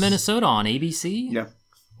Fox. Minnesota on, ABC? Yeah.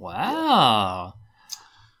 Wow.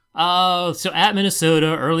 So at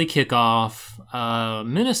Minnesota, early kickoff.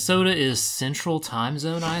 Minnesota is Central Time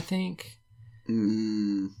Zone, I think.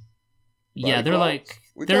 Yeah, they're like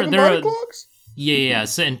they're body clocks? Yeah.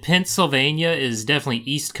 So and Pennsylvania is definitely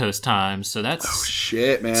East Coast time, so that's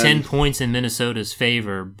Shit, man. 10 points in Minnesota's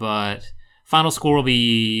favor. But final score will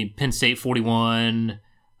be Penn State 41.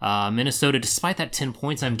 Minnesota, despite that 10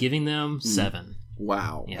 points I'm giving them, 7.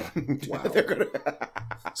 Wow. Yeah. Wow.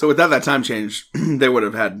 So without that time change, they would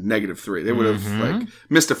have had -3. They would have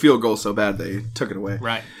missed a field goal so bad they took it away.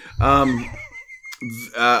 Right.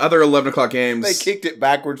 Other 11 o'clock games. They kicked it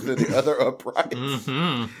backwards to the other upright.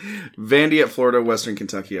 Vandy at Florida, Western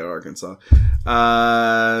Kentucky at Arkansas.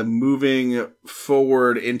 Moving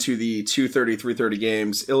forward into the 2:30, 3:30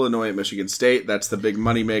 games, Illinois at Michigan State. That's the big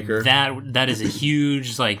moneymaker. That is a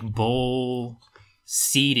huge bowl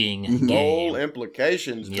seeding game. Bowl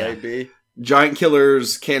implications, baby. Giant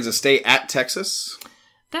Killers, Kansas State at Texas.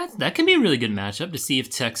 That can be a really good matchup to see if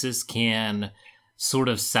Texas can sort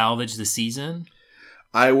of salvage the season.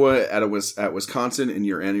 Iowa at Wisconsin in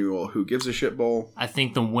your annual Who Gives a Shit Bowl. I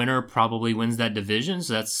think the winner probably wins that division,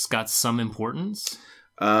 so that's got some importance.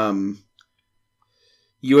 USC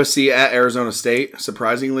at Arizona State.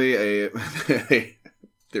 Surprisingly,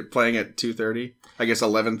 they're playing at 2:30. I guess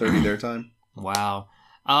 11:30 their time. Wow.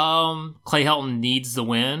 Clay Helton needs the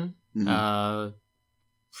win. So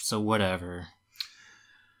whatever.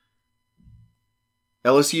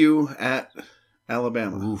 LSU at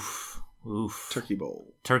Alabama. Oof. Turkey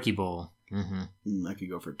Bowl. Mm-hmm. I could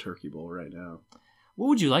go for Turkey Bowl right now. What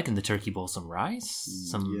would you like in the Turkey Bowl? Some rice?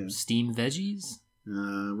 Some steamed veggies?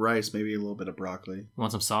 Rice, maybe a little bit of broccoli. You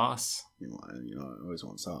want some sauce? You know, I always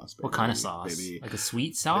want sauce. What kind of sauce? Maybe, like a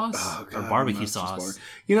sweet sauce God, or barbecue sauce?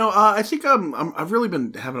 I think I've really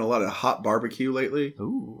been having a lot of hot barbecue lately.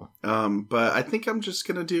 Ooh. But I think I'm just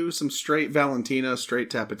gonna do some straight Valentina,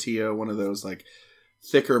 straight Tapatio, one of those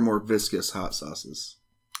thicker, more viscous hot sauces.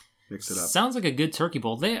 Mix it up. Sounds like a good turkey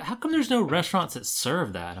bowl. How come there's no restaurants that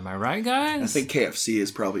serve that? Am I right, guys? I think KFC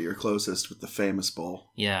is probably your closest with the famous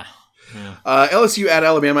bowl. Yeah. LSU at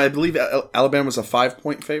Alabama. I believe Alabama's a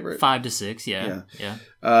 5-point favorite. 5 to 6. Yeah.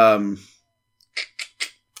 I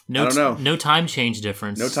don't know. No time change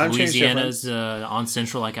difference. No time change difference. Louisiana's on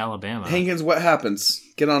Central like Alabama. Hankins, what happens?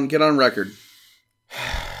 Get on record.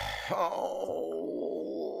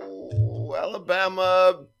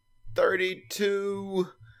 Alabama 32,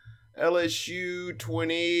 LSU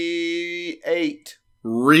 28.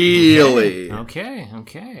 Really?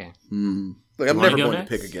 Okay. Look, I'm never going to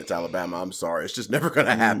pick against Alabama. I'm sorry. It's just never going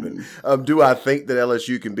to happen. Do I think that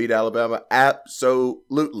LSU can beat Alabama?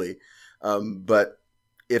 Absolutely. But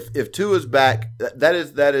if Tua's back,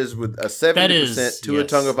 that is with a 70% Tua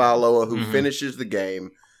Tagovailoa who finishes the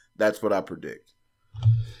game. That's what I predict.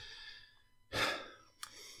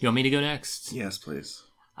 You want me to go next? Yes, please.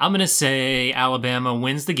 I'm going to say Alabama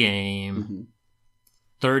wins the game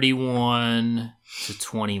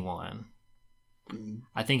 31-21.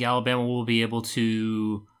 I think Alabama will be able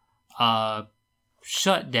to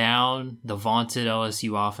shut down the vaunted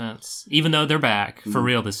LSU offense, even though they're back for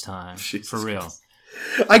real this time. For real.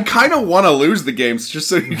 I kind of want to lose the games just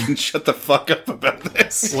so you can shut the fuck up about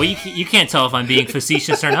this. Well, you can't tell if I'm being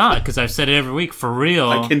facetious or not because I've said it every week. For real.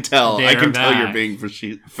 I can tell. Tell you're being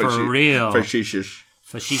facetious. For real. Facetious.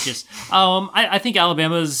 I think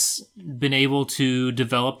Alabama's been able to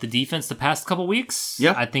develop the defense the past couple weeks.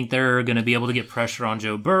 Yeah. I think they're going to be able to get pressure on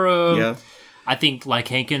Joe Burrow. Yeah. I think, like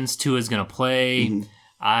Hankins, Tua's going to play.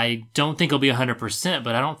 I don't think he'll be 100%,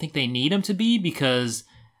 but I don't think they need him to be because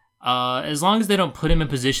as long as they don't put him in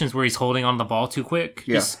positions where he's holding on the ball too quick,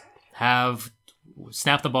 just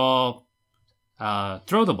snap the ball,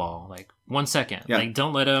 throw the ball, 1 second. Yeah.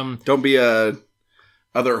 Don't let him... Don't be a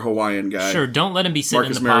other Hawaiian guy. Sure, don't let him be sitting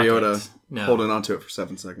Marcus in the pocket. Mariota holding on to it for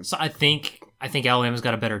 7 seconds. So I think Alabama's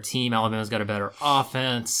got a better team. Alabama's got a better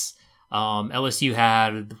offense. LSU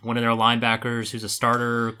had one of their linebackers who's a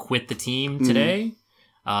starter quit the team today.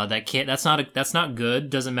 That's not good.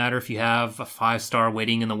 Doesn't matter if you have a 5-star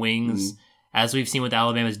waiting in the wings. As we've seen with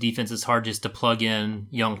Alabama's defense, it's hard just to plug in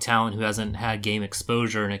young talent who hasn't had game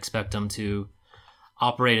exposure and expect them to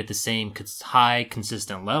operate at the same high,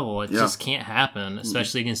 consistent level. It just can't happen,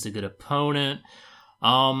 especially against a good opponent.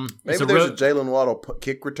 Maybe there's a Jalen Waddle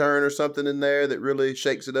kick return or something in there that really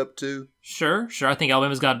shakes it up too. Sure. I think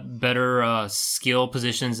Alabama's got better skill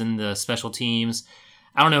positions in the special teams.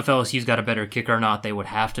 I don't know if LSU's got a better kicker or not. They would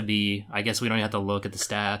have to be. I guess we don't have to look at the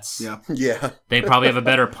stats. Yeah. They probably have a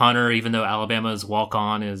better punter, even though Alabama's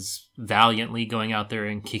walk-on is valiantly going out there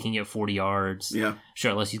and kicking it 40 yards. Yeah.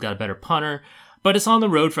 Sure, LSU's got a better punter. But it's on the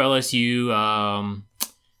road for LSU.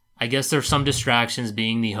 I guess there's some distractions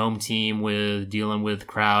being the home team with dealing with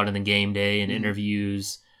crowd and the game day and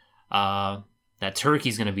interviews. That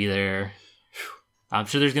turkey's going to be there. I'm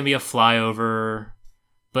sure there's going to be a flyover.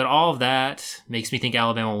 But all of that makes me think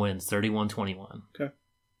Alabama wins 31-21. Okay.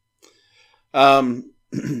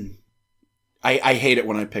 I hate it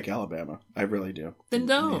when I pick Alabama. I really do. Then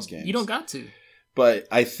don't. You don't got to. But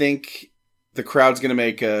I think the crowd's going to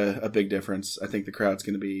make a big difference. I think the crowd's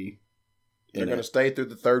going to be... They're going to stay through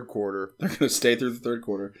the third quarter. They're going to stay through the third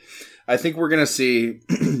quarter. I think we're going to see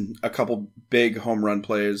a couple big home run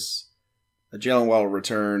plays. A Jalen Waddle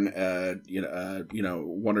return,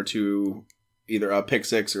 one or two... Either a pick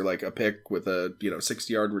six or like a pick with a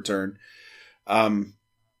 60-yard return.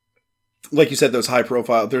 Like you said, those high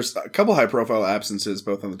profile. There's a couple high profile absences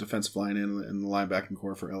both on the defensive line and the linebacking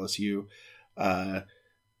core for LSU.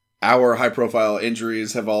 Our high profile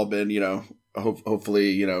injuries have all been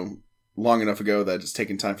hopefully long enough ago that it's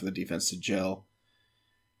taken time for the defense to gel.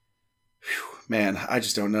 Whew, man, I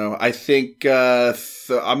just don't know. I think I'm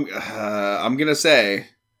gonna say.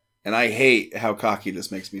 And I hate how cocky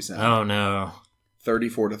this makes me sound. Oh, no.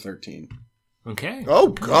 34-13. Okay. Oh,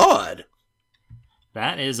 God.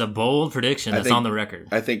 That is a bold prediction. That's on the record.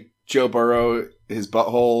 I think Joe Burrow, his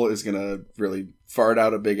butthole is going to really fart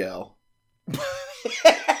out a big L.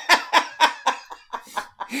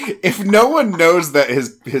 If no one knows that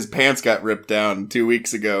his pants got ripped down 2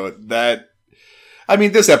 weeks ago, this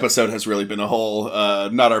episode has really been a whole,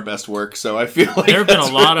 not our best work, so I feel like there have been a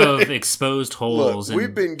lot of exposed holes. Look,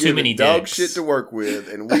 we've been too many dog dicks. shit to work with,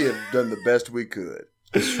 and we have done the best we could.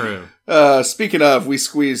 It's true. Speaking of, we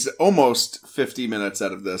squeezed almost 50 minutes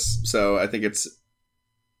out of this, so I think it's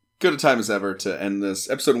good a time as ever to end this.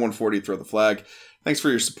 Episode 140, Throw the Flag. Thanks for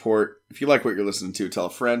your support. If you like what you're listening to, tell a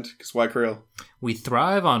friend, because why, Krill? We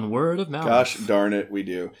thrive on word of mouth. Gosh darn it, we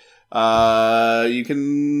do. You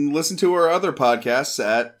can listen to our other podcasts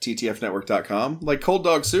at ttfnetwork.com, like Cold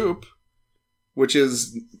Dog Soup, which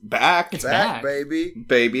is back. It's back.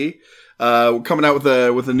 Baby. We're coming out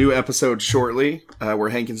with a new episode shortly, where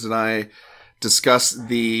Hankins and I discuss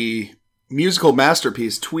the musical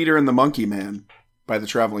masterpiece, Tweeter and the Monkey Man by the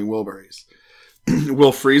Traveling Wilburys.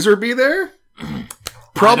 Will Freezer be there?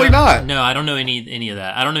 Probably not. No, I don't know any of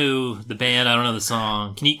that. I don't know the band. I don't know the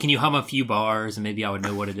song. Can you hum a few bars and maybe I would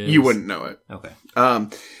know what it is? You wouldn't know it. Okay. I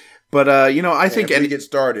think if we get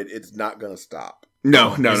started, it's not going to stop.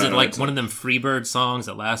 No. Is it like one of them Freebird songs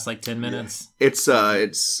that lasts like 10 minutes? Yeah. It's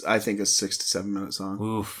I think a 6 to 7 minute song.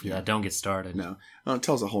 Oof. Yeah. Don't get started. No. It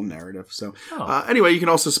tells a whole narrative. So anyway, you can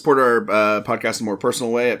also support our podcast in a more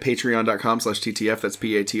personal way at patreon.com/TTF. That's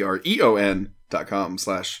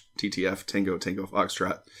patreon.com/TTF. Tango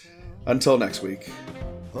Foxtrot. Until next week.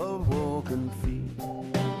 Of walking feet.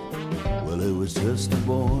 Well, it was just a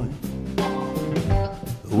boy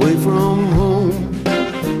away from home,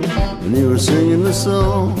 and he was singing the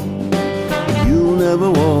song, "You'll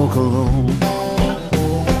never walk alone."